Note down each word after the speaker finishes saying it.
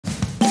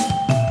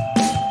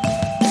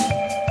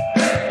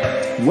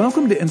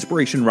Welcome to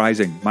Inspiration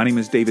Rising. My name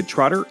is David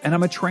Trotter, and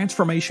I'm a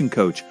transformation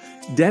coach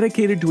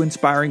dedicated to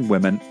inspiring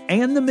women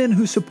and the men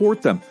who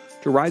support them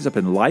to rise up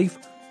in life,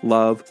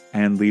 love,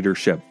 and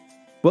leadership.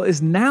 Well,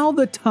 is now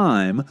the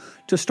time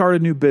to start a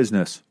new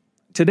business?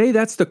 Today,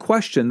 that's the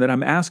question that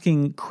I'm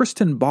asking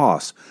KRISTEN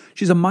Boss.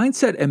 She's a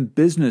mindset and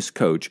business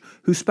coach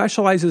who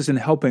specializes in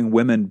helping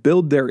women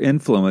build their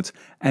influence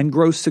and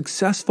grow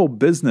successful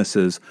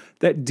businesses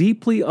that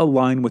deeply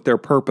align with their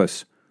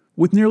purpose.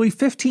 With nearly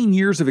 15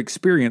 years of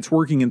experience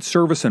working in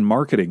service and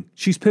marketing,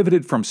 she's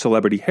pivoted from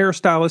celebrity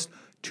hairstylist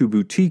to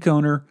boutique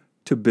owner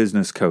to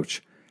business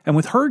coach. And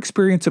with her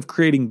experience of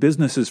creating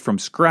businesses from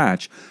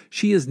scratch,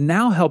 she is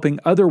now helping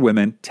other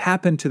women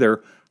tap into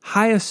their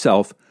highest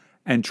self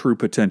and true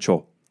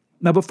potential.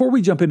 Now, before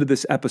we jump into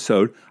this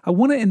episode, I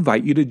want to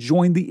invite you to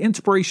join the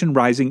Inspiration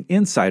Rising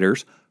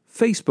Insiders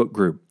Facebook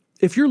group.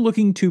 If you're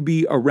looking to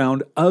be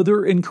around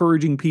other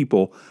encouraging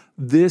people,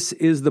 this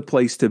is the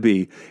place to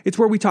be. It's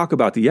where we talk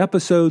about the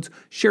episodes,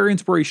 share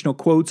inspirational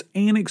quotes,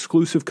 and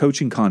exclusive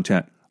coaching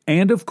content.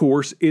 And of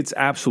course, it's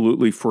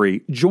absolutely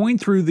free. Join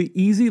through the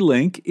easy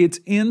link. It's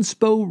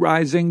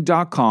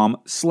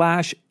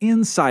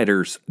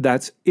insporising.com/insiders.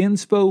 That's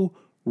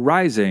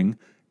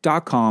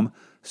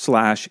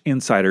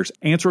insporising.com/insiders.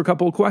 Answer a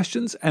couple of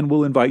questions and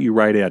we'll invite you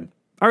right in.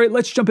 All right,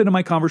 let's jump into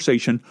my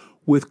conversation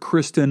with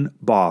KRISTEN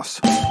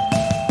Boss.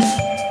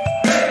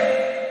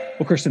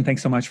 Well, KRISTEN,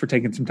 thanks so much for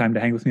taking some time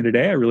to hang with me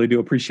today. I really do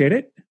appreciate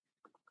it.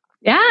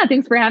 Yeah,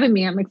 thanks for having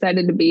me. I'm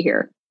excited to be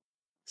here.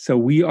 So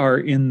we are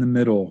in the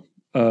middle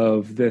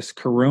of this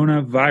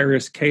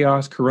coronavirus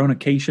chaos,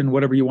 coronacation,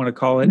 whatever you want to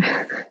call it.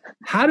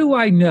 How do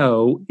I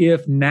know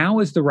if now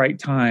is the right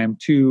time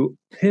to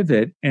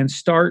pivot and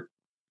start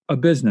a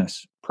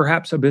business,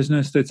 perhaps a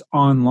business that's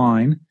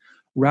online,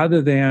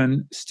 rather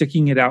than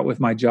sticking it out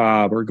with my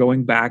job or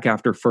going back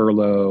after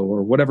furlough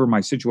or whatever my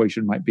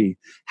situation might be?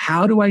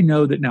 How do I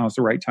know that now is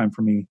the right time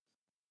for me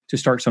to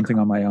start something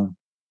on my own?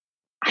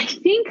 I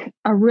think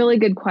a really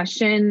good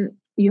question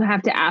you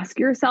have to ask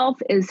yourself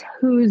is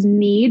whose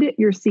need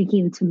you're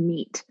seeking to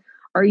meet.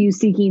 Are you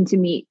seeking to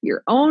meet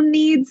your own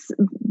needs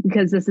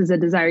because this is a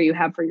desire you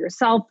have for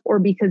yourself, or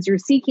because you're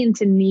seeking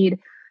to meet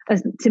a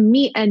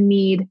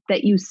need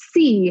that you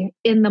see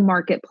in the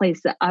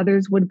marketplace that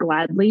others would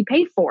gladly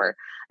pay for?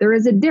 There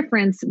is a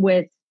difference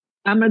with,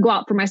 I'm going to go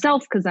out for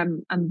myself because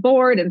I'm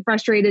bored and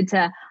frustrated,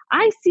 to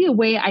I see a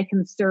way I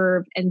can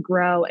serve and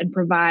grow and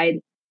provide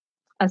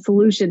a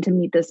solution to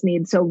meet this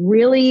need. So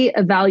really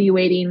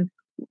evaluating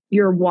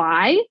your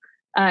why,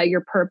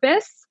 your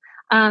purpose,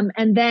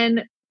 and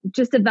then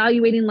just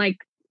evaluating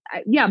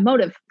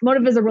motive.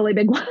 Motive is a really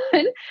big one.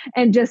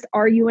 And just,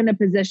 are you in a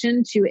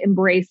position to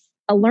embrace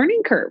a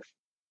learning curve?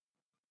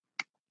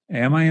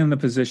 Am I in the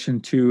position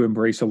to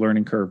embrace a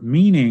learning curve?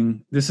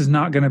 Meaning this is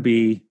not going to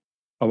be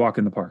a walk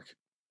in the park.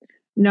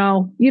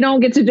 No, you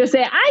don't get to just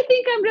say, I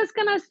think I'm just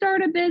going to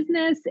start a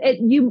business.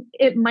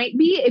 It might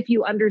be, if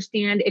you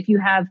understand, if you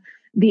have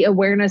the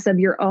awareness of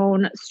your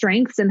own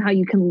strengths and how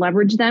you can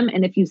leverage them.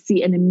 And if you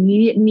see an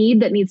immediate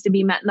need that needs to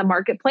be met in the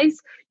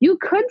marketplace, you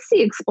could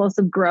see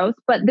explosive growth.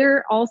 But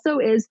there also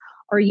is,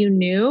 are you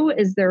new?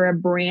 Is there a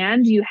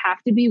brand? You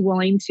have to be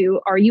willing to,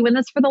 are you in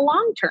this for the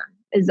long term?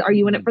 Are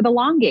you in it for the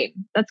long game?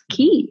 That's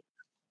key.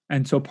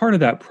 And so part of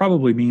that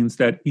probably means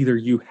that either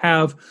you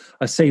have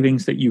a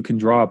savings that you can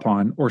draw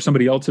upon, or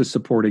somebody else is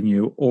supporting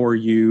you, or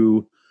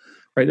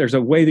there's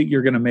a way that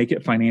you're going to make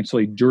it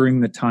financially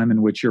during the time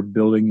in which you're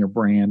building your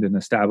brand and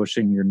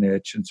establishing your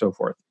niche and so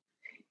forth.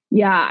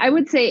 Yeah, I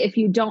would say if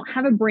you don't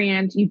have a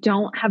brand, you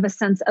don't have a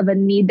sense of a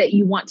need that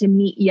you want to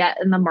meet yet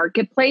in the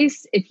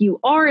marketplace. If you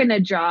are in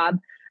a job,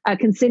 I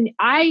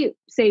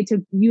say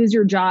to use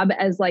your job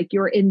as like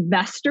your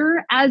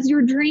investor as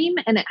your dream,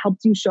 and it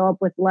helps you show up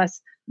with less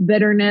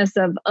bitterness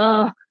of,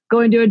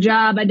 going to a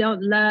job I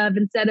don't love,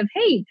 instead of,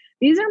 hey,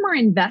 these are my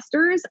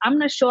investors. I'm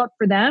going to show up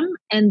for them.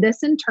 And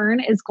this in turn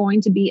is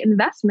going to be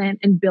investment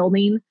in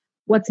building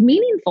what's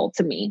meaningful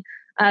to me.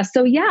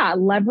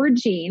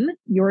 Leveraging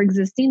your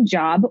existing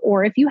job,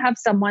 or if you have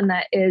someone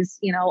that is,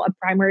 a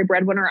primary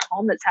breadwinner at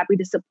home that's happy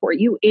to support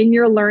you in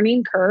your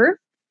learning curve,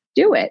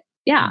 do it.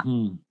 Yeah.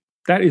 Mm-hmm.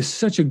 That is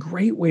such a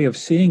great way of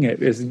seeing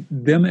it, is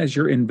them as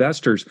your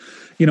investors.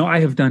 I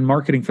have done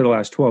marketing for the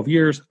last 12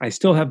 years. I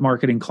still have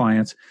marketing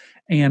clients,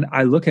 and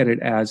I look at it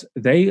as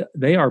they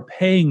are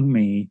paying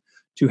me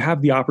to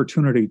have the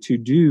opportunity to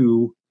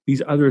do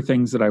these other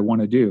things that I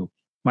want to do.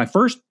 My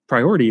first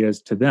priority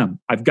is to them.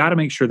 I've got to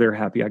make sure they're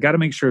happy. I got to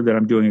make sure that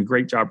I'm doing a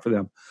great job for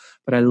them.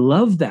 But I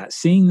love that,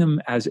 seeing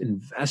them as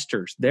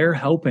investors. They're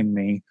helping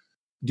me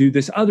do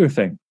this other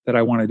thing that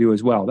I want to do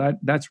as well.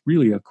 That's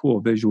really a cool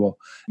visual.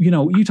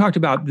 You talked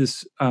about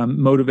this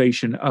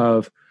motivation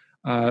of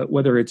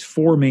whether it's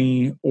for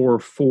me or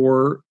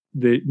for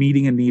the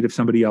meeting a need of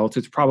somebody else.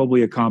 It's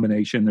probably a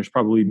combination. There's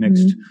probably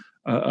mixed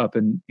up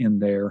in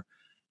there.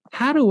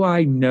 How do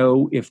I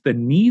know if the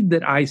need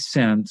that I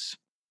sense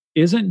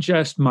isn't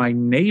just my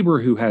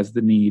neighbor who has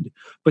the need,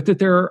 but that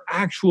there are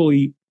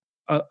actually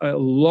a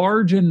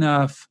large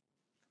enough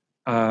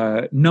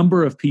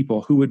number of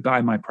people who would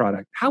buy my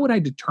product? How would I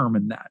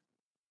determine that?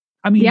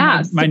 I mean,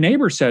 Yeah. my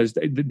neighbor says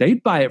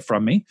they'd buy it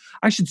from me.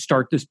 I should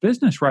start this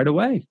business right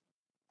away.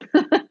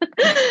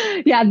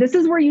 Yeah, this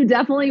is where you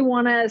definitely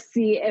want to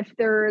see if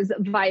there's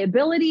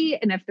viability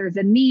and if there's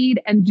a need,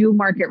 and do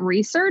market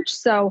research.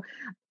 So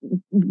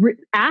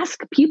ask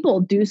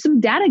people, do some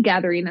data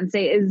gathering and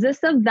say, is this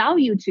of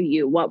value to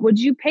you? What would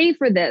you pay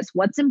for this?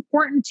 What's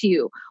important to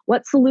you?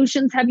 What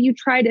solutions have you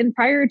tried in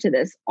prior to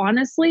this?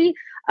 Honestly,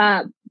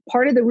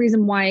 part of the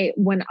reason why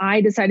when I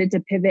decided to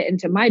pivot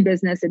into my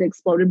business, it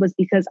exploded, was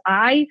because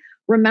I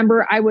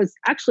remember I was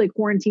actually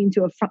quarantined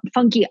to a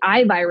funky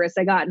eye virus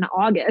I got in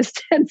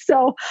August. And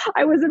so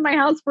I was in my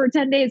house for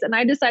 10 days and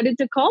I decided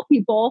to call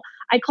people.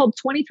 I called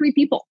 23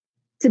 people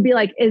to be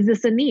like, is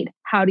this a need?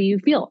 How do you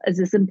feel? Is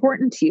this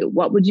important to you?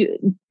 What would you,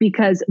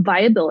 because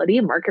viability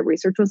and market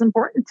research was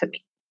important to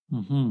me.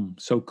 Mm-hmm.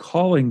 So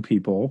calling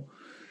people,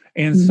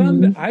 and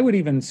some, I would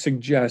even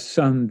suggest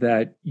some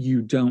that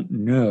you don't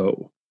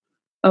know.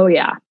 Oh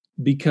yeah.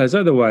 Because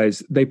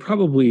otherwise they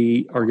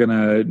probably are going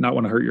to not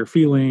want to hurt your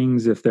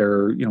feelings if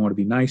they're, want to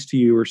be nice to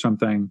you or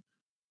something.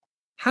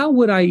 How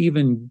would I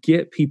even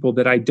get people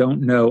that I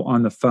don't know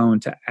on the phone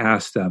to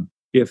ask them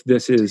if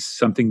this is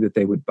something that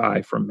they would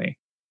buy from me?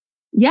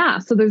 Yeah.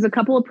 So there's a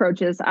couple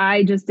approaches.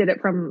 I just did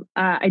it from,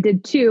 I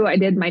did two. I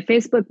did my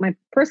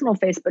personal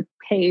Facebook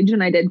page,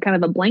 and I did kind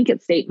of a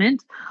blanket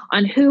statement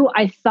on who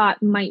I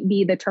thought might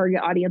be the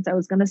target audience I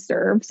was going to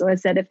serve. So I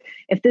said,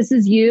 if this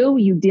is you,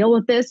 you deal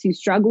with this, you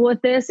struggle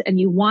with this, and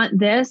you want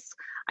this,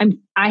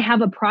 I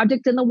have a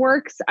project in the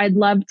works. I'd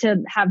love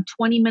to have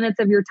 20 minutes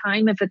of your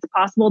time, if it's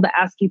possible, to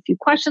ask you a few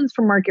questions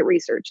for market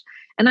research.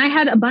 And I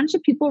had a bunch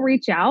of people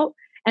reach out.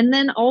 And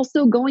then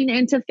also going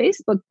into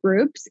Facebook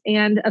groups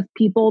and of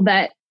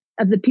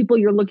the people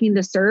you're looking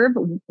to serve,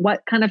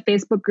 what kind of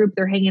Facebook group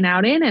they're hanging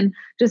out in, and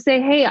just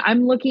say, hey,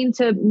 I'm looking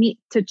to meet,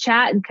 to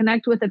chat and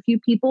connect with a few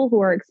people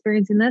who are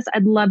experiencing this.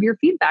 I'd love your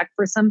feedback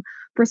for some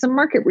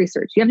market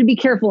research. You have to be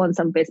careful in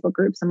some Facebook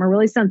groups. Some are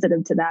really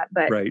sensitive to that,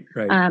 but right.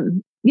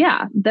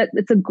 Yeah,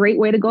 it's a great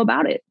way to go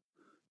about it.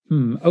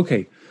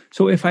 Okay.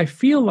 So if I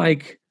feel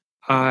like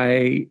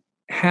I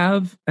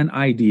have an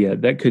idea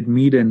that could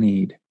meet a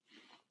need,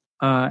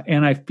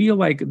 and I feel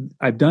like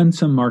I've done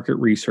some market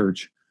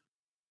research,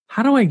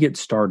 how do I get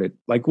started?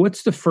 Like,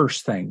 what's the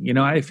first thing?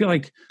 I feel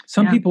like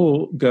some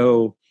people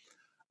go,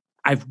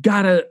 I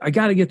got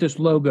to get this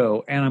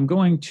logo, and I'm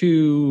going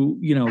to,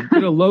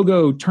 get a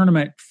logo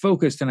tournament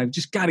focused, and I've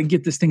just got to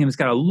get this thing, and it's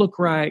got to look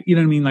right. You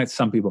know what I mean? Like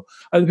some people.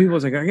 Other people,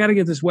 it's like, I got to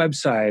get this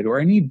website, or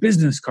I need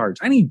business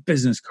cards. I need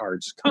business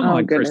cards. Come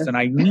on, goodness. Kristen,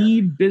 I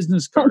need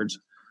business cards.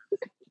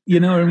 You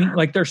know what I mean?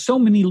 Like, there's so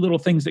many little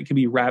things that can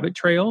be rabbit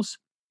trails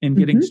in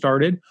getting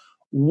started.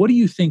 What do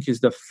you think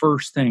is the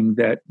first thing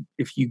that,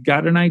 if you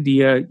got an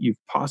idea, you've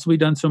possibly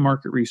done some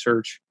market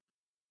research,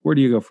 where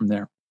do you go from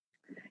there?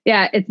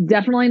 Yeah, it's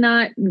definitely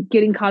not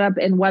getting caught up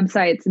in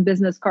websites,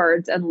 business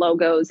cards, and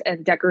logos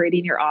and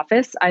decorating your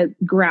office. I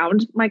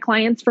ground my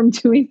clients from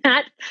doing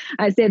that.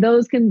 I say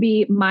those can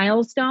be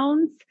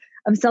milestones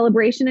of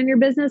celebration in your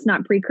business,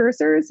 not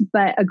precursors.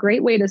 But a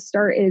great way to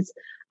start is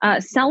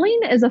selling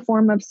is a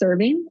form of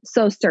serving.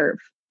 So serve.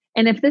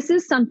 And if this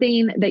is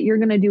something that you're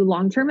going to do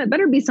long-term, it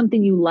better be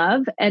something you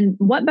love. And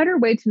what better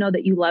way to know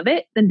that you love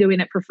it than doing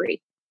it for free?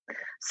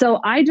 So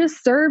I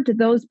just served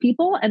those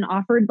people and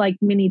offered like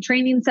mini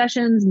training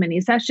sessions,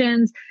 mini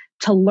sessions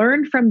to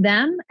learn from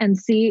them and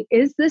see,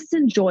 is this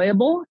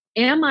enjoyable?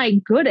 Am I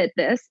good at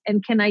this?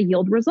 And can I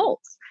yield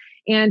results?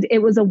 And it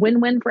was a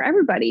win-win for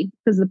everybody,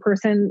 because the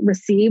person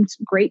received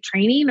great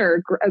training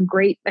or a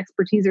great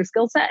expertise or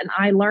skill set. And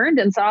I learned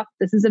and saw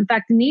this is in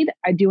fact a need.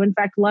 I do in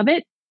fact love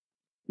it.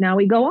 Now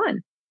we go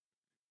on.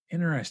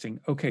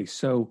 Interesting. Okay.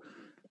 So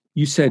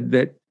you said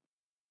that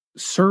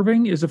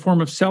serving is a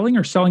form of selling,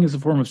 or selling is a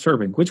form of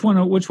serving. Which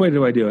way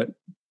do I do it?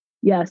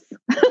 Yes.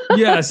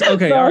 Yes.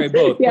 Okay. Both. All right.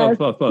 Both. Yes.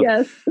 Both.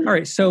 Yes. All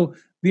right. So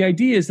the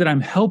idea is that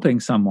I'm helping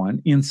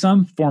someone in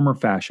some form or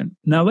fashion.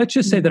 Now, let's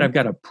just say that I've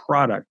got a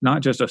product,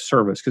 not just a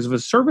service, because if a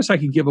service I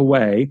could give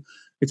away,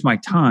 it's my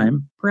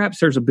time. Perhaps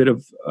there's a bit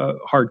of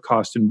hard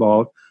cost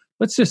involved.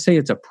 Let's just say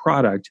it's a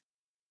product.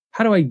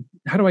 How do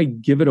I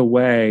give it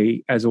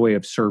away as a way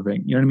of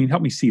serving? You know what I mean?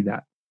 Help me see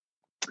that.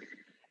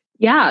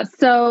 Yeah.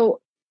 So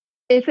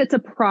if it's a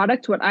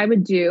product, what I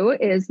would do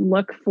is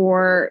look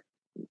for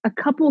a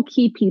couple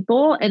key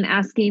people and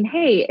asking,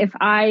 hey, if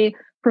I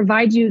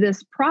provide you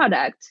this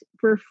product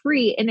for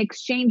free, in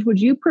exchange,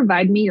 would you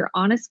provide me your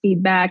honest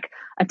feedback,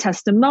 a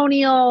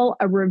testimonial,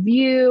 a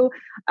review?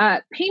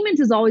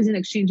 Payment is always an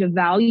exchange of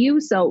value.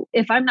 So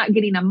if I'm not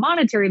getting a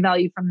monetary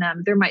value from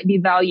them, there might be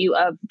value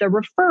of the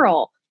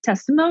referral,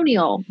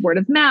 testimonial, word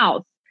of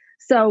mouth.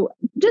 So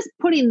just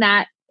putting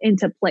that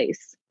into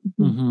place.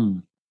 Mm-hmm.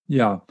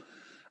 Yeah.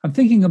 I'm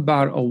thinking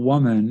about a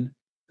woman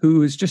who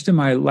was just in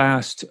my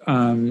last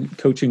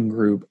coaching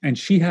group, and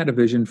she had a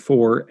vision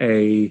for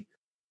a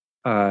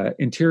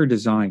interior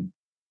design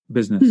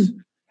business.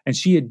 And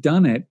she had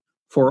done it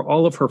for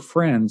all of her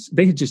friends.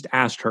 They had just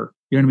asked her,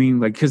 you know what I mean?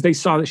 Like, because they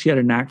saw that she had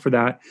a knack for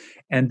that.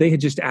 And they had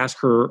just asked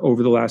her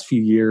over the last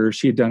few years.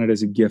 She had done it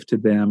as a gift to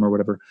them or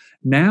whatever.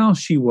 Now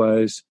she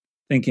was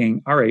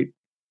thinking, all right,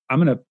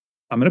 I'm going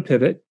to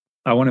pivot.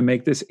 I want to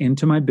make this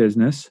into my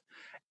business.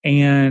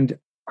 And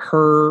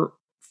her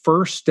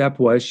first step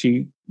was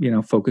she,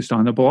 focused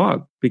on the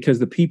blog, because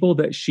the people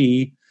that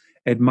she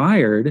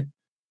admired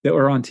that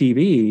were on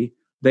TV,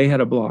 they had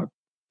a blog,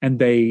 and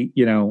they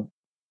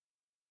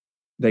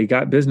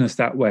got business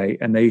that way,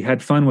 and they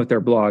had fun with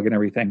their blog and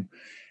everything.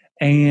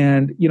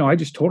 And, I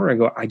just told her, I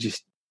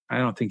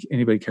don't think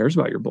anybody cares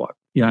about your blog.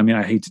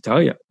 I hate to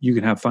tell you, you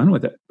can have fun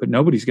with it, but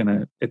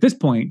at this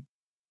point,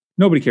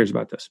 nobody cares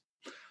about this.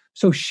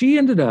 So she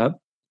ended up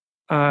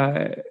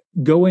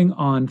going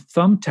on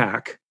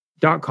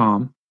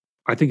thumbtack.com.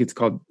 I think it's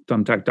called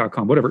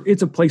thumbtack.com, whatever.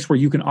 It's a place where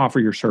you can offer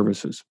your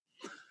services.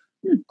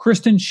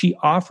 Kristen, she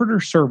offered her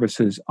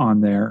services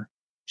on there.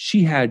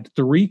 She had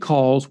 3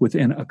 calls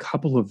within a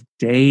couple of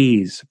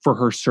days for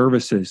her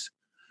services.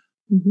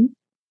 Mm-hmm.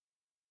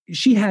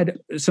 She had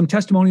some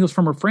testimonials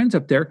from her friends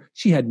up there.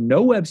 She had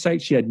no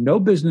website. She had no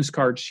business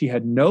cards. She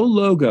had no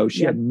logo.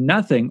 She had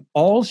nothing.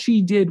 All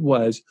she did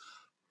was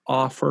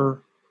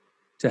offer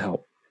to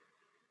help.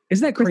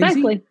 Isn't that crazy?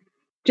 Exactly.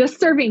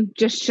 Just serving,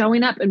 just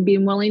showing up and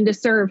being willing to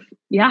serve.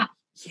 Yeah.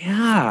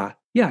 Yeah.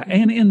 Yeah.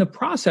 And in the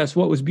process,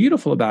 what was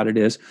beautiful about it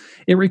is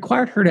it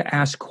required her to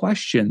ask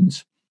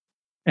questions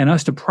and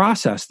us to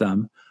process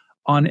them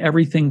on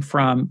everything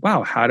from,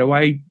 wow, how do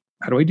I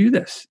do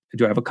this?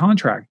 Do I have a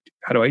contract?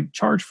 How do I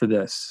charge for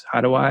this?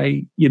 How do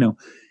I,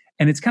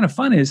 and it's kind of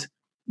fun is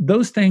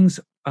those things,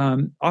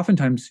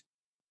 oftentimes,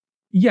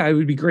 it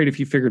would be great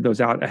if you figured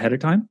those out ahead of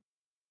time,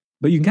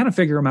 but you can kind of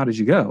figure them out as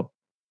you go.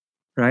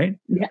 Right?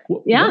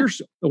 Yeah.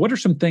 What are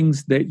some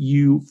things that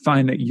you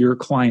find that your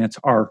clients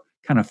are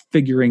kind of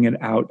figuring it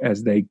out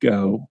as they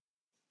go?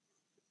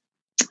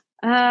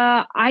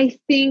 I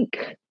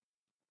think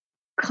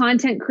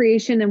content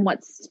creation and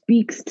what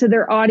speaks to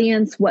their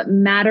audience, what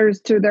matters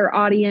to their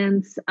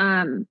audience.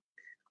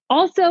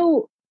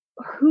 Also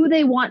who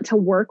they want to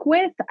work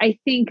with. I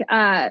think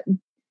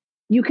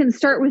you can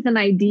start with an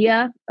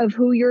idea of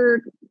who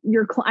your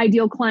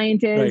ideal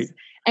client is. Right.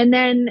 And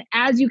then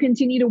as you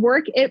continue to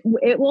work, it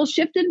will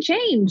shift and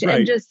change.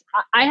 Right. And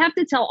I have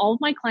to tell all of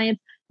my clients,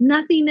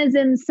 nothing is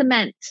in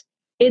cement.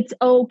 It's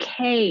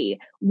okay.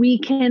 We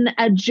can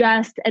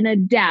adjust and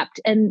adapt.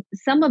 And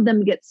some of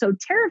them get so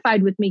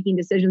terrified with making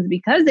decisions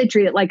because they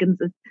treat it like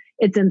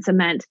it's in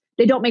cement.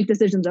 They don't make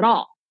decisions at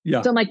all.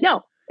 Yeah. So I'm like,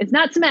 no, it's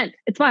not cement.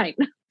 It's fine.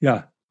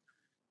 Yeah.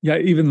 Yeah.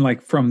 Even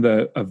like from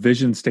a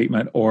vision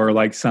statement or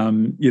like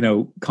some,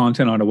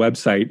 content on a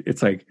website,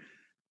 it's like,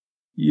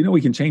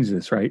 we can change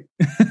this, right?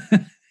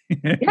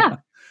 Yeah.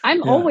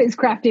 I'm always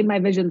crafting my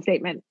vision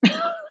statement.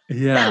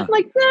 Yeah.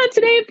 Like,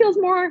 today it feels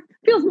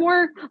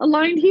more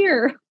aligned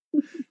here.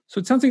 So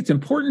it sounds like it's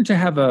important to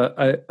have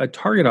a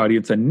target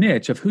audience, a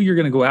niche of who you're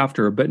going to go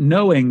after, but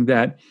knowing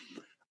that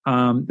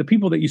the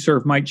people that you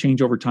serve might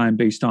change over time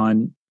based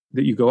on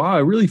that you go, I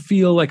really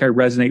feel like I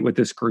resonate with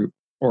this group,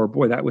 or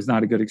boy, that was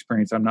not a good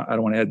experience. I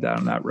don't want to head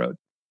down that road.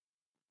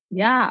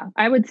 Yeah,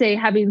 I would say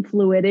having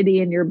fluidity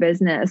in your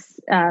business,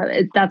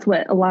 that's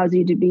what allows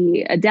you to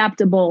be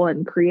adaptable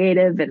and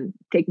creative and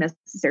take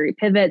necessary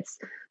pivots.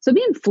 So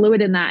being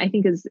fluid in that, I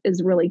think,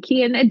 is really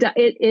key. And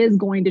it is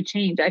going to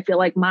change. I feel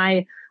like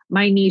my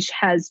niche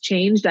has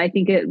changed. I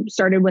think it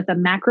started with a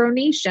macro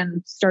niche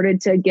and started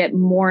to get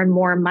more and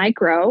more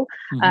micro.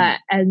 Mm-hmm.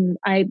 And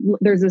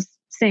there's this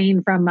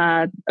saying from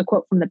a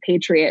quote from The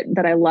Patriot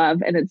that I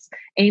love, and it's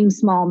aim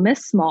small,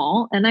 miss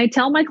small. And I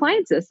tell my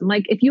clients this, I'm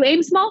like, if you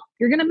aim small,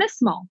 you're going to miss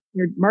small.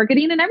 Your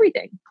marketing and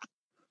everything.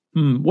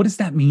 What does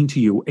that mean to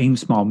you? Aim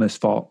small, miss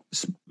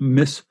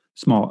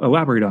small.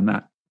 Elaborate on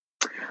that.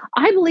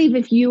 I believe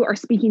if you are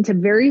speaking to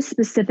very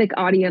specific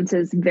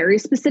audiences, very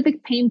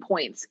specific pain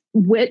points,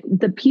 with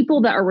the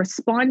people that are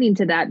responding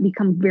to that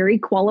become very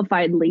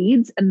qualified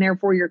leads, and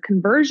therefore your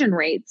conversion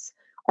rates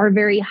are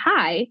very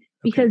high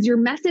because your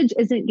message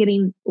isn't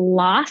getting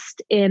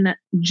lost in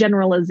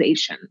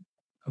generalization.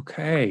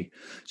 Okay.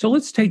 So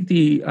let's take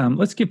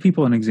let's give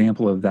people an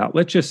example of that.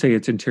 Let's just say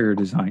it's interior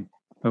design.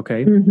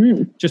 Okay.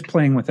 Mm-hmm. Just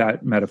playing with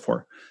that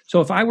metaphor.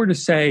 So if I were to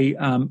say,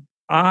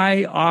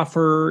 I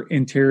offer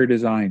interior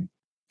design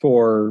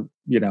for,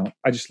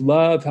 I just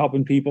love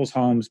helping people's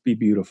homes be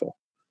beautiful.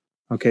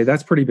 Okay.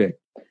 That's pretty big,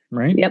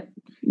 right? Yep.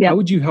 How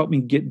would you help me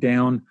get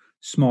down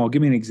small?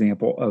 Give me an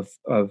example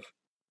of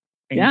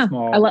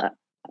small.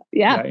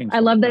 I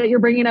love that you're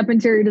bringing up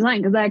interior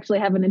design, because I actually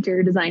have an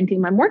interior design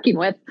team I'm working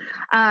with.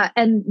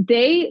 And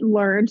they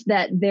learned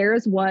that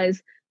theirs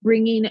was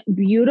bringing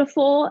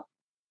beautiful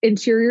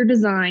interior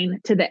design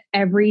to the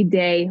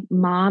everyday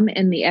mom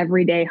in the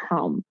everyday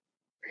home.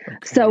 Okay.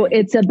 So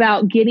it's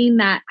about getting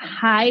that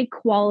high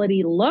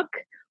quality look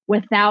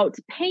without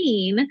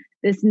paying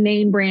this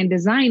name brand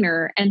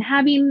designer and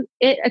having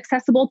it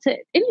accessible to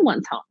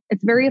anyone's home.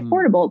 It's very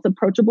affordable. It's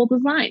approachable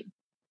design.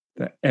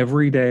 The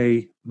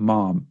everyday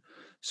mom.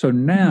 So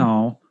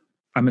now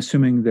I'm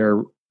assuming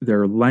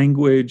their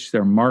language,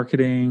 their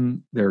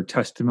marketing, their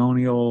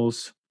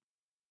testimonials,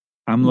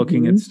 I'm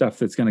looking at stuff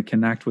that's going to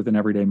connect with an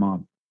everyday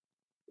mom.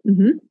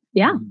 Mm-hmm.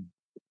 Yeah. Mm-hmm.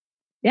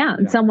 Yeah.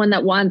 And someone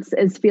that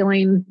is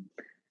feeling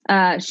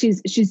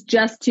She's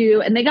just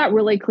 2, and they got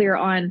really clear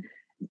on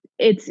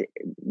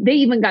they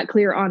even got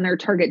clear on their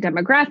target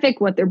demographic,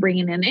 what they're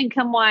bringing in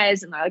income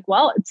wise. And they're like,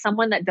 well, it's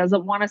someone that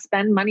doesn't want to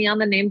spend money on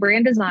the name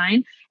brand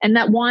design and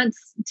that wants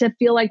to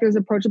feel like there's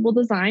approachable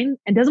design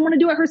and doesn't want to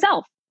do it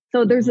herself.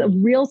 So there's a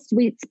real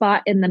sweet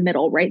spot in the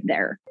middle right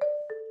there.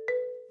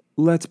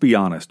 Let's be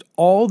honest.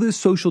 All this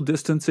social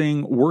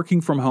distancing,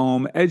 working from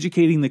home,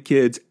 educating the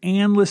kids,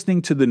 and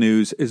listening to the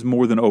news is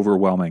more than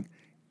overwhelming.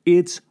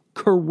 It's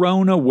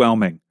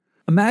corona-whelming.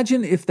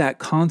 Imagine if that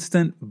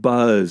constant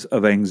buzz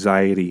of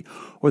anxiety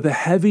or the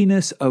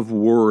heaviness of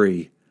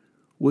worry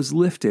was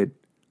lifted.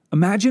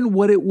 Imagine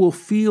what it will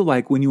feel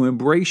like when you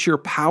embrace your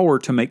power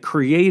to make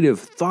creative,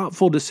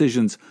 thoughtful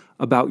decisions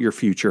about your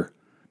future.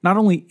 Not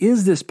only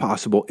is this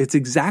possible, it's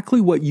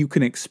exactly what you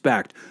can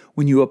expect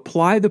when you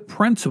apply the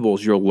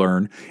principles you'll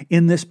learn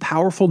in this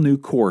powerful new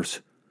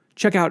course.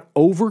 Check out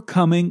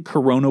Overcoming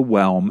Corona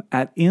Whelm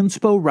at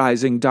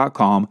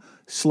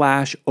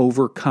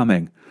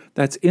insporising.com/overcoming.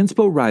 That's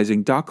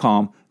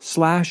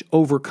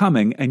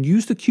insporising.com/overcoming and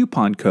use the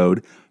coupon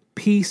code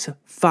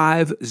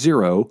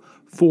PEACE50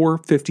 for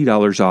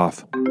 $50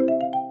 off.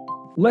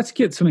 Let's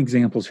get some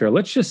examples here.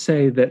 Let's just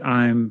say that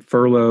I'm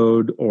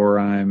furloughed or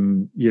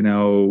I'm,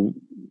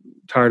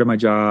 tired of my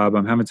job.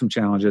 I'm having some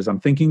challenges.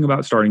 I'm thinking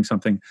about starting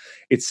something.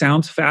 It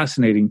sounds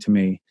fascinating to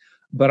me,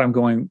 but I'm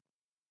going,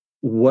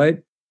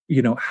 I'm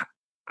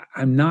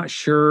not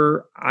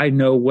sure I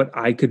know what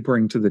I could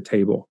bring to the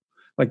table.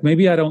 Like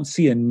maybe I don't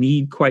see a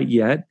need quite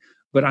yet,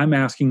 but I'm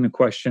asking the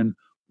question,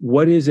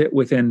 what is it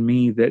within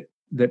me that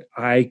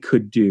I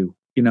could do?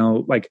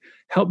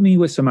 Help me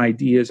with some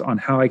ideas on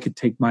how I could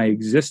take my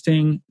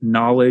existing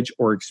knowledge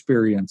or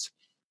experience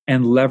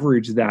and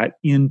leverage that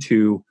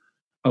into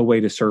a way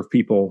to serve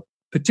people,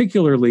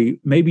 particularly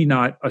maybe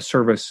not a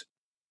service,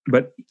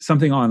 but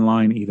something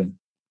online even.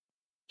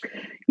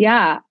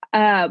 Yeah.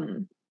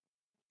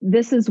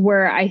 This is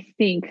where I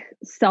think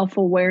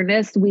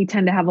self-awareness, we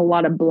tend to have a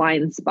lot of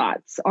blind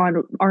spots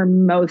on our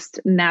most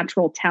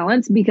natural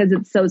talents because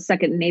it's so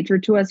second nature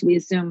to us. We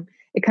assume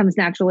it comes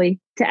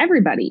naturally to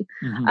everybody.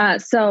 Mm-hmm.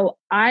 So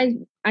I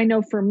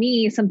know for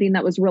me, something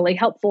that was really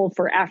helpful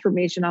for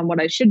affirmation on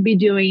what I should be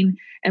doing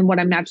and what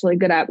I'm naturally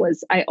good at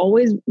was I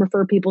always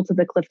refer people to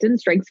the Clifton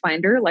Strengths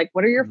Finder. Like,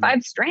 what are your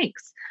 5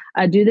 strengths?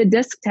 Do the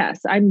DISC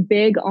test. I'm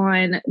big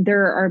on,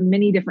 there are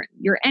many different,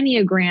 your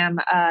Enneagram,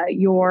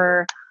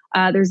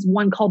 there's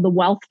one called the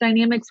Wealth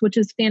Dynamics, which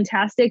is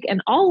fantastic.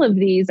 And all of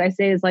these, I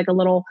say, is like a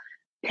little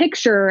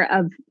picture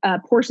of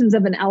portions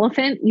of an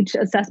elephant, each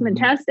assessment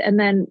test. And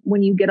then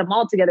when you get them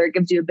all together, it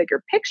gives you a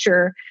bigger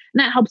picture.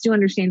 And that helps you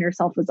understand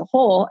yourself as a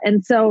whole.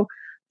 And so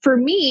for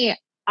me,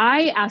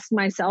 I ask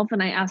myself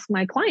and I ask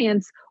my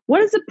clients,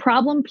 what is a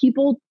problem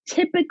people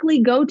typically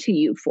go to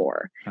you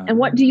for? And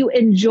what do you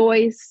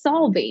enjoy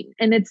solving?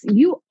 And it's,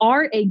 you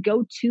are a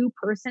go-to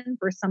person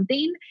for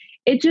something.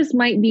 It just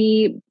might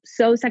be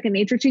so second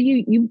nature to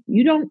you.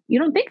 You don't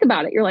think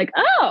about it. You're like,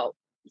 oh,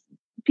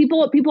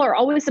 people are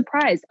always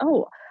surprised.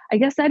 Oh, I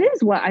guess that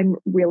is what I'm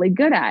really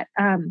good at.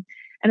 And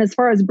as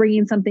far as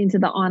bringing something to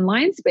the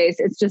online space,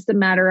 it's just a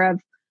matter of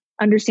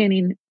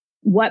understanding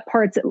what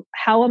parts,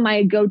 how am I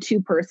a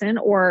go-to person,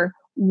 or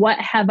what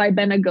have I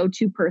been a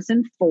go-to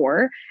person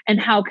for? And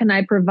how can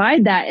I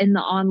provide that in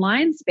the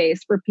online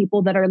space for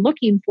people that are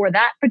looking for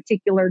that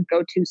particular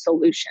go-to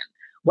solution,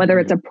 whether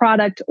it's a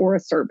product or a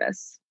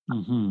service?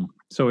 Mm-hmm.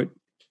 So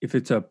if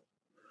it's a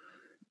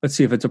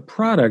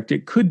product,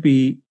 it could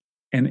be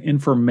an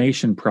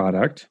information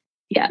product.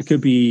 Yes. It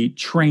could be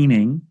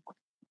training.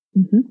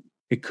 Mm-hmm.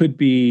 It could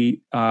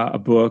be a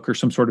book or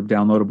some sort of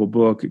downloadable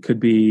book. It could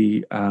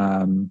be,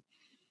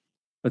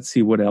 let's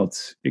see what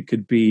else. It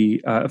could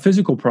be a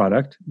physical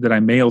product that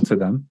I mail to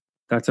them.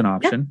 That's an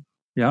option.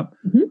 Yep.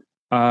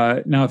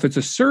 Mm-hmm. Now, if it's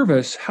a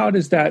service, how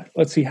would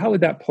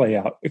that play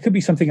out? It could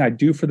be something I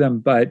do for them,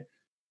 but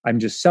I'm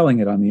just selling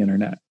it on the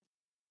internet.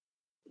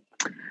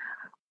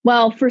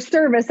 Well, for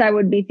service, I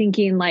would be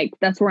thinking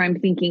that's where I'm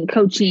thinking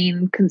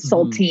coaching,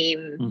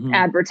 consulting,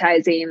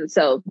 advertising.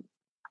 So,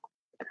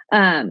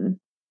 so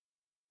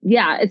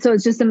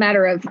it's just a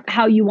matter of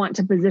how you want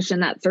to position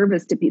that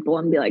service to people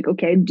and be like,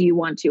 okay, do you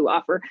want to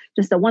offer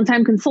just a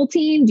one-time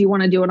consulting? Do you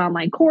want to do an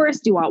online course?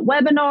 Do you want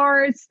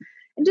webinars?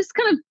 And just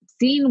kind of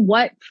seeing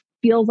what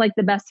feels like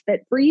the best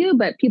fit for you.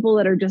 But people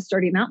that are just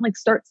starting out,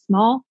 start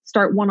small,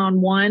 start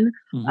one-on-one,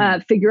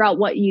 figure out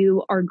what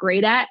you are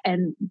great at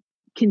and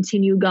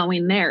continue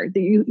going there.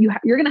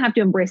 You're going to have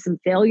to embrace some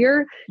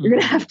failure. You're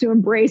going to have to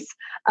embrace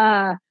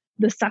the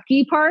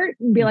sucky part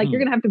and be like, you're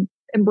going to have to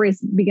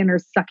embrace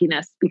beginner's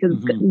suckiness because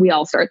we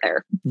all start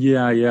there.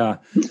 Yeah.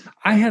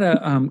 I had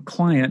a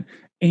client,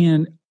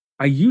 and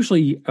I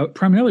usually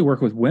primarily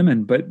work with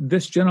women, but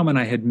this gentleman,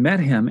 I had met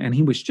him and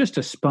he was just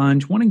a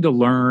sponge wanting to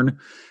learn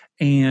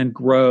and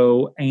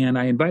grow. And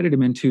I invited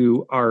him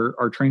into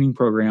our training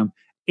program.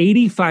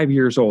 85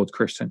 years old,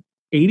 Kristen,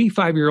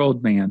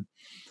 85-year-old man.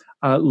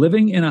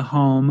 Living in a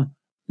home,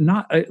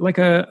 not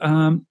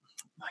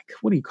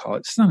what do you call it?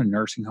 It's not a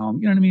nursing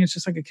home. You know what I mean? It's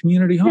just like a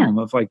community home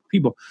of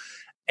people.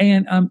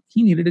 And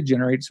he needed to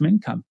generate some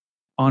income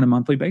on a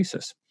monthly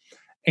basis.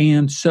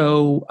 And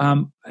so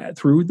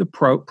through the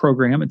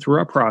program and through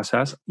our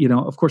process,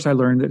 of course, I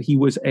learned that he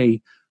was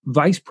a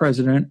vice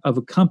president of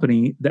a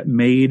company that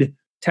made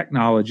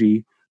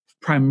technology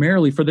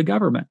primarily for the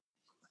government.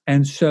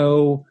 And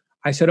so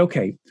I said,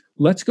 okay,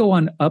 let's go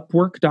on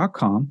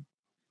Upwork.com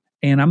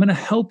and I'm going to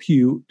help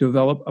you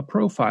develop a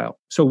profile.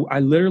 So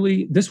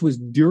this was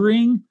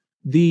during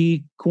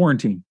the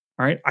quarantine.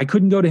 All right. I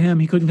couldn't go to him.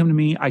 He couldn't come to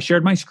me. I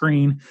shared my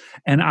screen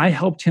and I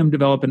helped him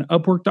develop an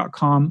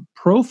Upwork.com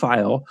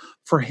profile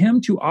for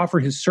him to offer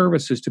his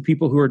services to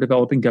people who are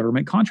developing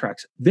government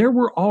contracts. There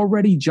were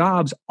already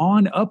jobs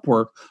on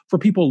Upwork for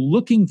people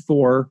looking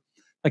for,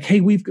 like,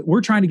 hey,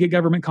 we're trying to get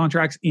government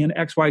contracts in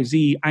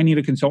XYZ. I need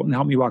a consultant to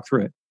help me walk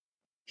through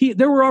it.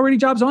 There were already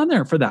jobs on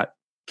there for that.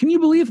 Can you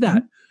believe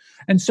that?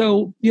 And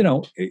so,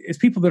 as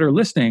people that are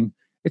listening,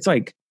 it's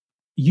like,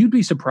 you'd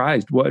be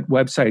surprised what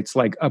websites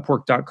like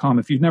Upwork.com,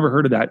 if you've never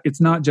heard of that,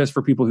 it's not just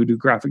for people who do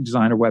graphic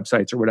design or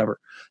websites or whatever.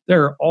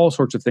 There are all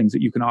sorts of things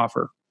that you can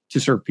offer to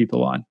serve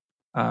people on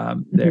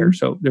there.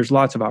 So there's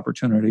lots of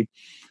opportunity.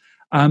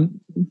 And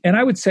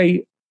I would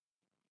say,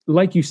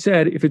 like you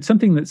said, if it's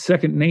something that's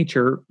second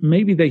nature,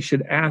 maybe they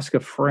should ask a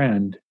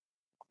friend.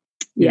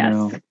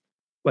 Yes.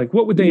 Like,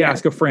 what would they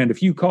ask a friend?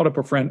 If you called up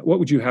a friend, what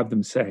would you have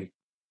them say?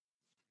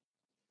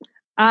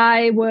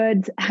 I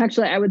would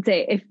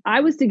say, if I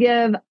was to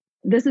give,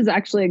 this is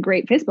actually a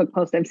great Facebook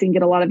post I've seen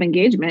get a lot of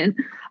engagement.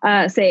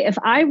 Say, if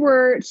I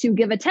were to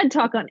give a TED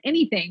Talk on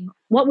anything,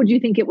 what would you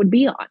think it would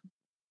be on?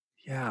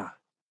 Yeah.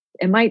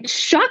 It might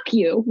shock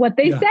you what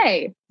they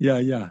say.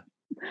 Yeah.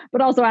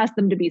 But also ask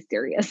them to be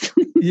serious.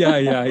 Yeah.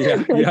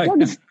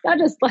 Not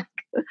just like,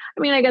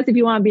 I guess if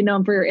you want to be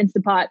known for your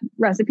Instapot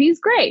recipes,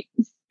 great.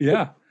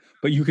 Yeah.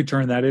 But you could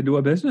turn that into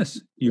a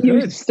business. You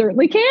could.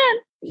 Certainly can.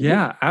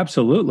 Yeah,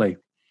 absolutely.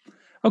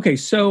 Okay.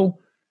 So,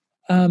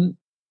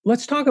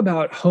 let's talk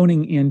about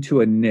honing into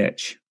a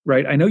niche,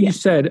 right? I know you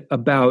said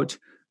about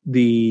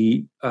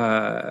the,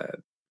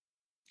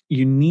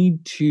 you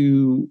need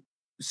to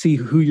see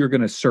who you're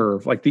going to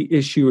serve, like the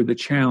issue or the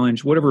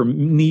challenge, whatever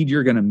need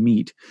you're going to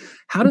meet.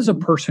 How does a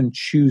person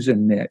choose a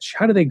niche?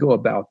 How do they go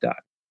about that?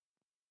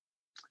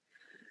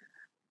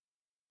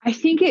 I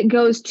think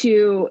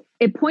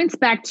it points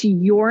back to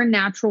your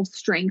natural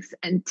strengths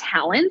and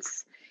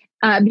talents,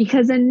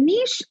 because a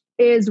niche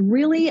is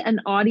really an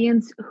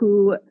audience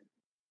who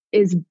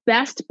is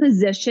best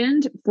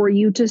positioned for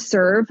you to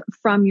serve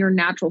from your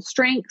natural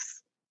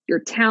strengths, your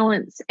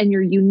talents, and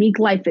your unique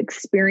life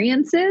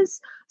experiences.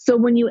 So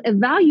when you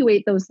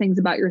evaluate those things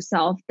about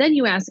yourself, then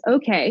you ask,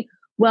 okay,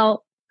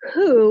 well,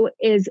 who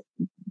is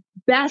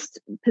best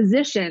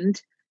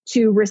positioned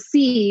to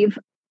receive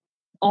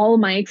all of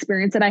my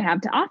experience that I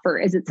have to offer?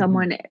 Is it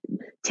someone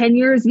 10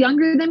 years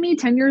younger than me,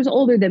 10 years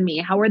older than me?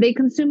 How are they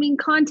consuming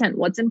content?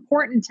 What's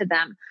important to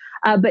them?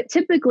 But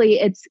typically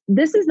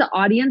this is the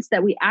audience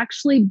that we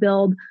actually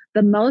build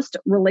the most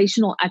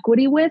relational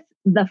equity with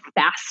the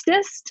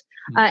fastest.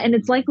 And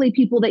it's likely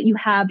people that you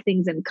have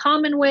things in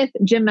common with.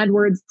 Jim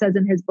Edwards says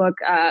in his book,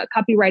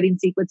 Copywriting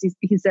Secrets,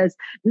 he says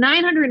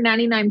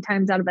 999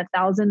 times out of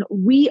 1,000,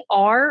 we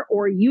are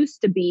or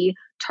used to be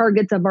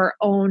targets of our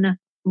own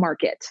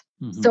market.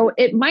 So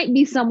it might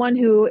be someone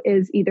who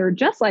is either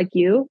just like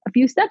you, a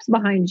few steps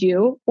behind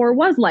you, or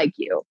was like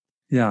you.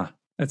 Yeah.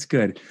 That's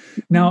good.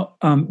 Now,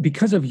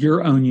 because of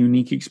your own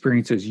unique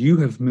experiences, you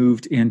have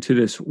moved into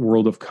this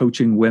world of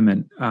coaching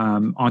women,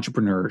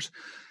 entrepreneurs.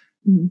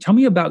 Tell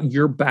me about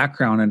your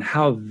background and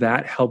how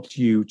that helped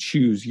you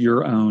choose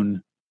your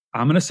own,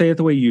 I'm going to say it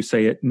the way you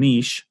say it,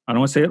 niche. I don't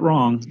want to say it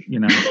wrong,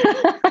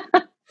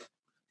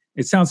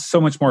 It sounds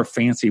so much more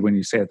fancy when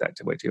you say it that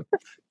way too.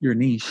 Your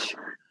niche.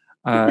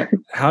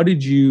 How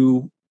did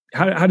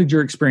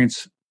your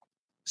experience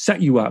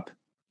set you up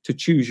to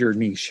choose your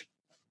niche?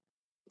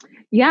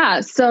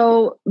 Yeah.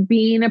 So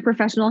being a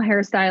professional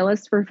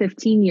hairstylist for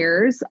 15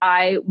 years,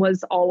 I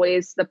was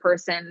always the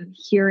person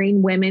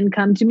hearing women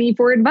come to me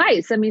for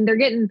advice. They're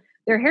getting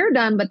their hair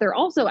done, but they're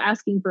also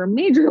asking for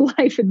major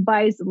life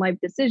advice and life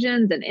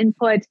decisions and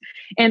input.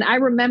 And I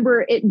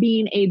remember it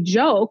being a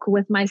joke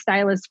with my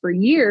stylist for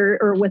years,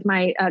 or with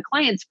my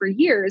clients for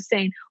years,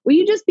 saying, will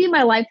you just be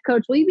my life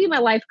coach? Will you be my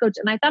life coach?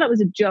 And I thought it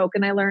was a joke.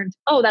 And I learned,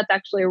 oh, that's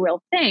actually a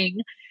real thing.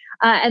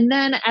 And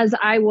then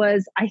I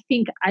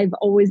think I've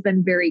always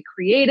been very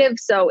creative.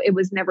 So it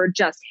was never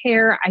just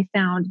hair. I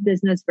found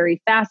business very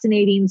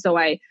fascinating. So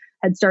I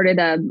had started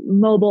a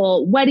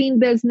mobile wedding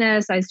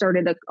business. I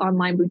started an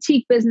online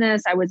boutique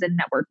business. I was in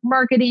network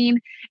marketing.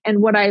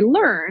 And what I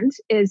learned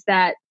is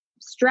that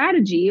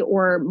strategy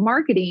or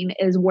marketing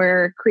is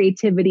where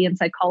creativity and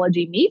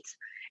psychology meet.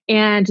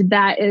 And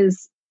that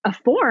is a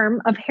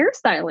form of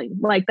hairstyling.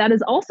 Like that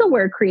is also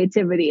where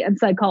creativity and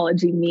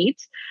psychology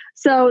meet.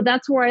 So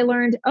that's where I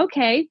learned,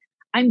 okay,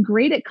 I'm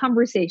great at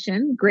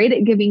conversation, great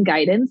at giving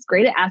guidance,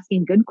 great at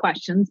asking good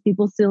questions,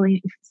 people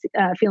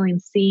feeling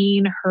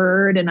seen,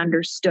 heard, and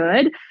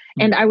understood.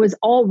 And I was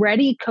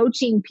already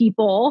coaching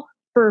people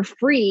for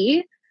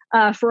free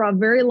for a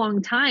very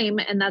long time.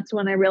 And that's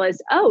when I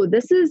realized, oh,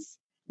 this is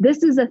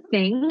this is a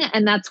thing.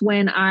 And that's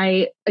when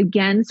I,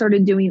 again,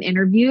 started doing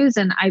interviews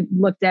and I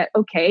looked at,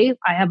 okay,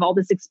 I have all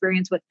this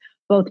experience with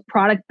both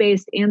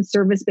product-based and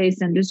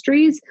service-based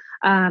industries.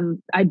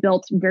 I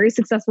built very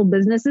successful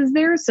businesses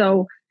there.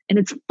 So, and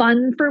it's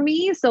fun for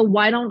me. So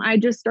why don't I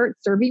just start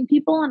serving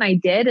people? And I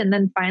did. And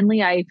then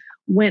finally I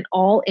went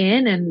all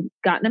in and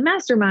got in a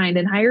mastermind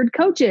and hired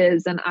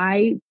coaches. And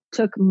I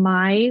took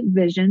my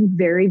vision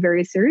very,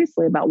 very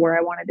seriously about where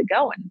I wanted to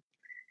go.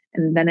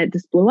 And then it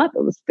just blew up.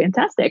 It was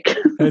fantastic.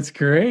 That's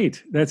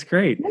great. That's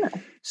great. Yeah.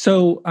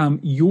 So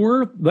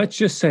let's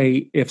just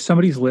say if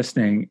somebody's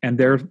listening and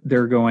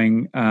they're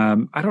going,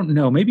 I don't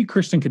know, maybe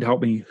Kristen could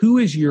help me. Who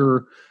is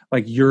your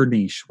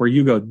niche where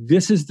you go,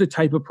 this is the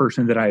type of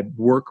person that I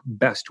work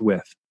best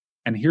with.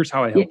 And here's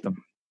how I help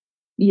them.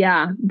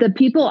 Yeah. The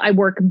people I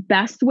work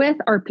best with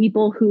are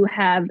people who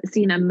have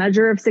seen a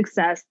measure of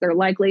success. They're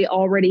likely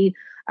already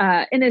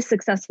in a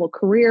successful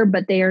career,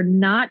 but they are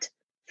not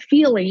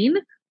feeling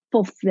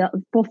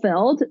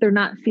fulfilled. They're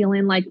not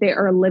feeling like they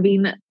are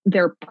living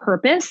their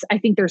purpose. I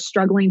think they're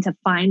struggling to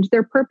find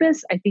their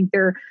purpose. I think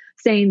they're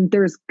saying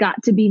there's got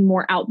to be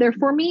more out there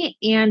for me.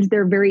 And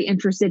they're very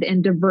interested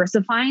in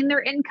diversifying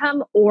their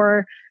income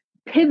or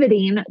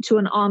pivoting to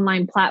an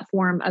online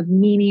platform of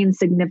meaning,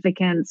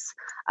 significance.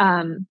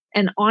 And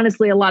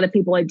honestly, a lot of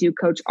people I do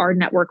coach are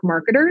network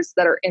marketers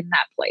that are in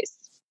that place.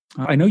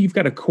 I know you've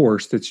got a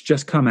course that's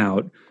just come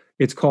out.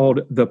 It's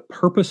called The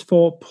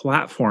Purposeful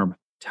Platform.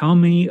 Tell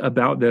me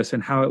about this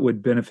and how it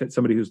would benefit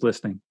somebody who's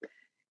listening.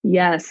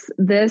 Yes,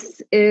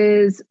 this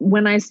is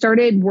when I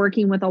started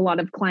working with a lot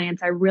of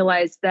clients, I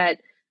realized that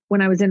when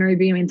I was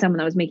interviewing someone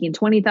that was making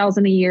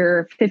 $20,000 a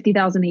year,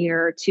 $50,000 a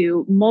year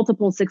to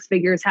multiple six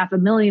figures,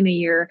 $500,000 a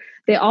year,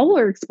 they all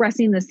were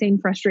expressing the same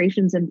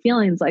frustrations and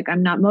feelings like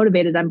I'm not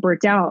motivated, I'm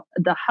burnt out,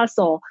 the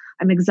hustle,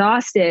 I'm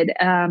exhausted.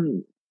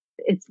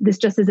 This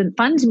just isn't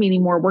fun to me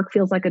anymore. Work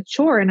feels like a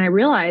chore. And I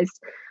realized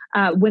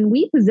when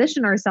we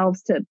position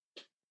ourselves to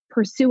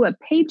pursue a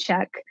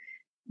paycheck,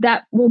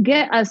 that will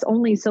get us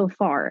only so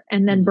far,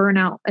 and then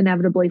burnout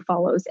inevitably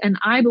follows. And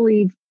I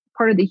believe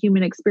part of the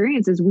human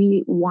experience is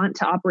we want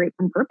to operate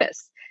from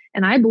purpose.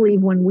 And I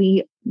believe when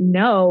we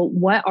know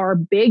what our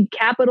big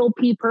capital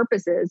P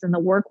purpose is and the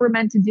work we're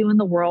meant to do in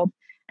the world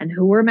and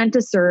who we're meant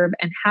to serve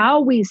and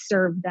how we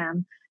serve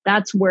them,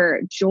 that's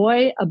where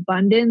joy,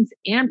 abundance,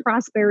 and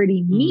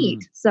prosperity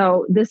meet.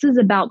 So this is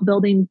about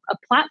building a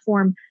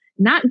platform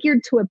not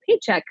geared to a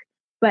paycheck,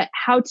 but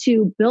how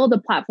to build a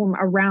platform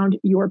around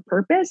your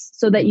purpose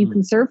so that you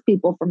can serve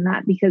people from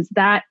that. Because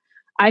that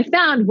I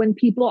found when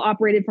people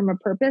operated from a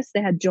purpose,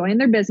 they had joy in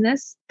their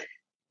business.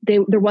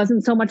 There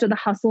wasn't so much of the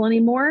hustle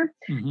anymore.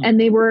 And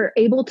they were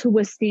able to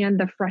withstand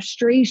the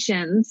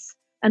frustrations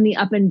and the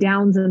up and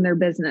downs in their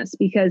business.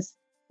 Because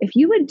if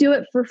you would do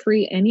it for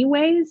free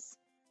anyways,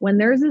 when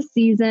there's a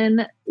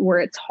season where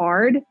it's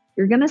hard,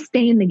 you're going to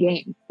stay in the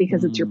game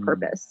because it's your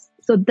purpose.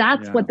 So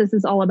that's what this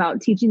is all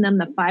about, teaching them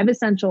the 5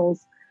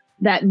 essentials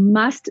that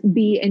must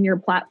be in your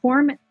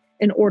platform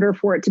in order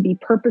for it to be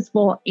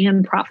purposeful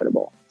and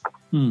profitable.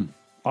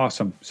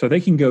 Awesome. So they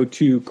can go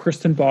to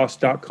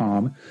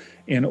KRISTENBOSS.com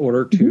in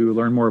order to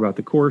learn more about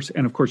the course.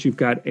 And of course, you've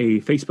got a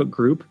Facebook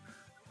group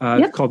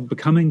called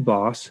Becoming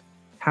Boss.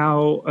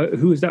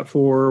 Who is that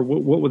for?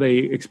 What will they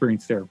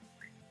experience there?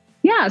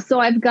 Yeah.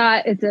 So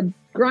it's a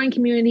growing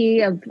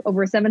community of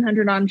over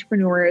 700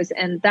 entrepreneurs.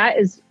 And that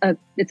is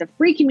it's a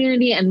free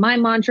community. And my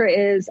mantra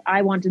is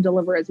I want to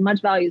deliver as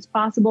much value as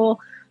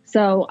possible.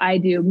 So I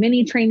do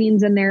mini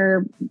trainings in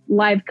there,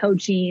 live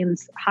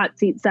coachings, hot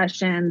seat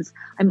sessions.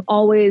 I'm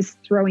always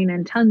throwing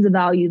in tons of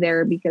value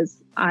there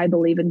because I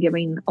believe in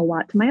giving a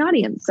lot to my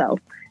audience. So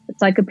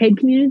it's like a paid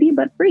community,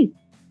 but free.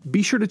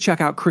 Be sure to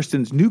check out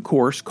Kristen's new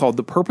course called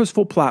The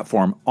Purposeful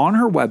Platform on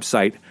her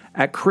website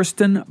at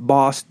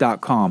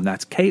KRISTENBOSS.com.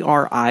 That's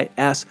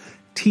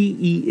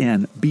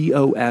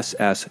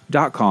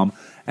KRISTENBOSS.com.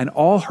 And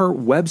all her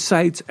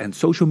websites and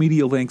social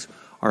media links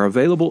are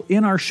available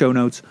in our show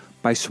notes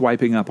by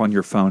swiping up on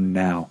your phone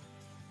now.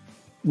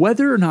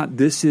 Whether or not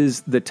this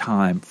is the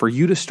time for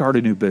you to start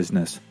a new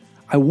business,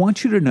 I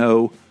want you to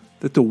know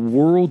that the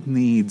world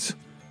needs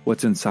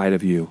what's inside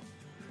of you.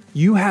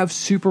 You have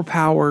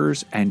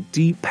superpowers and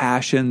deep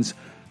passions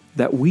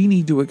that we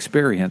need to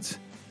experience.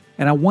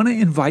 And I want to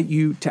invite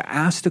you to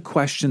ask the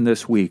question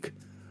this week,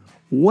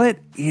 what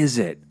is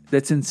it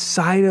that's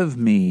inside of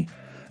me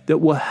that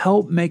will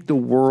help make the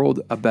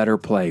world a better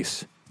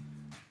place?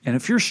 And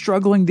if you're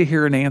struggling to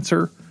hear an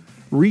answer,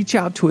 reach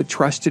out to a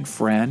trusted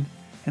friend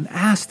and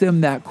ask them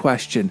that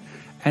question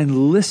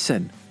and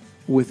listen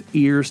with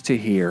ears to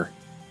hear.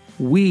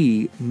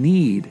 We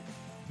need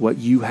what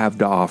you have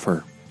to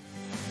offer.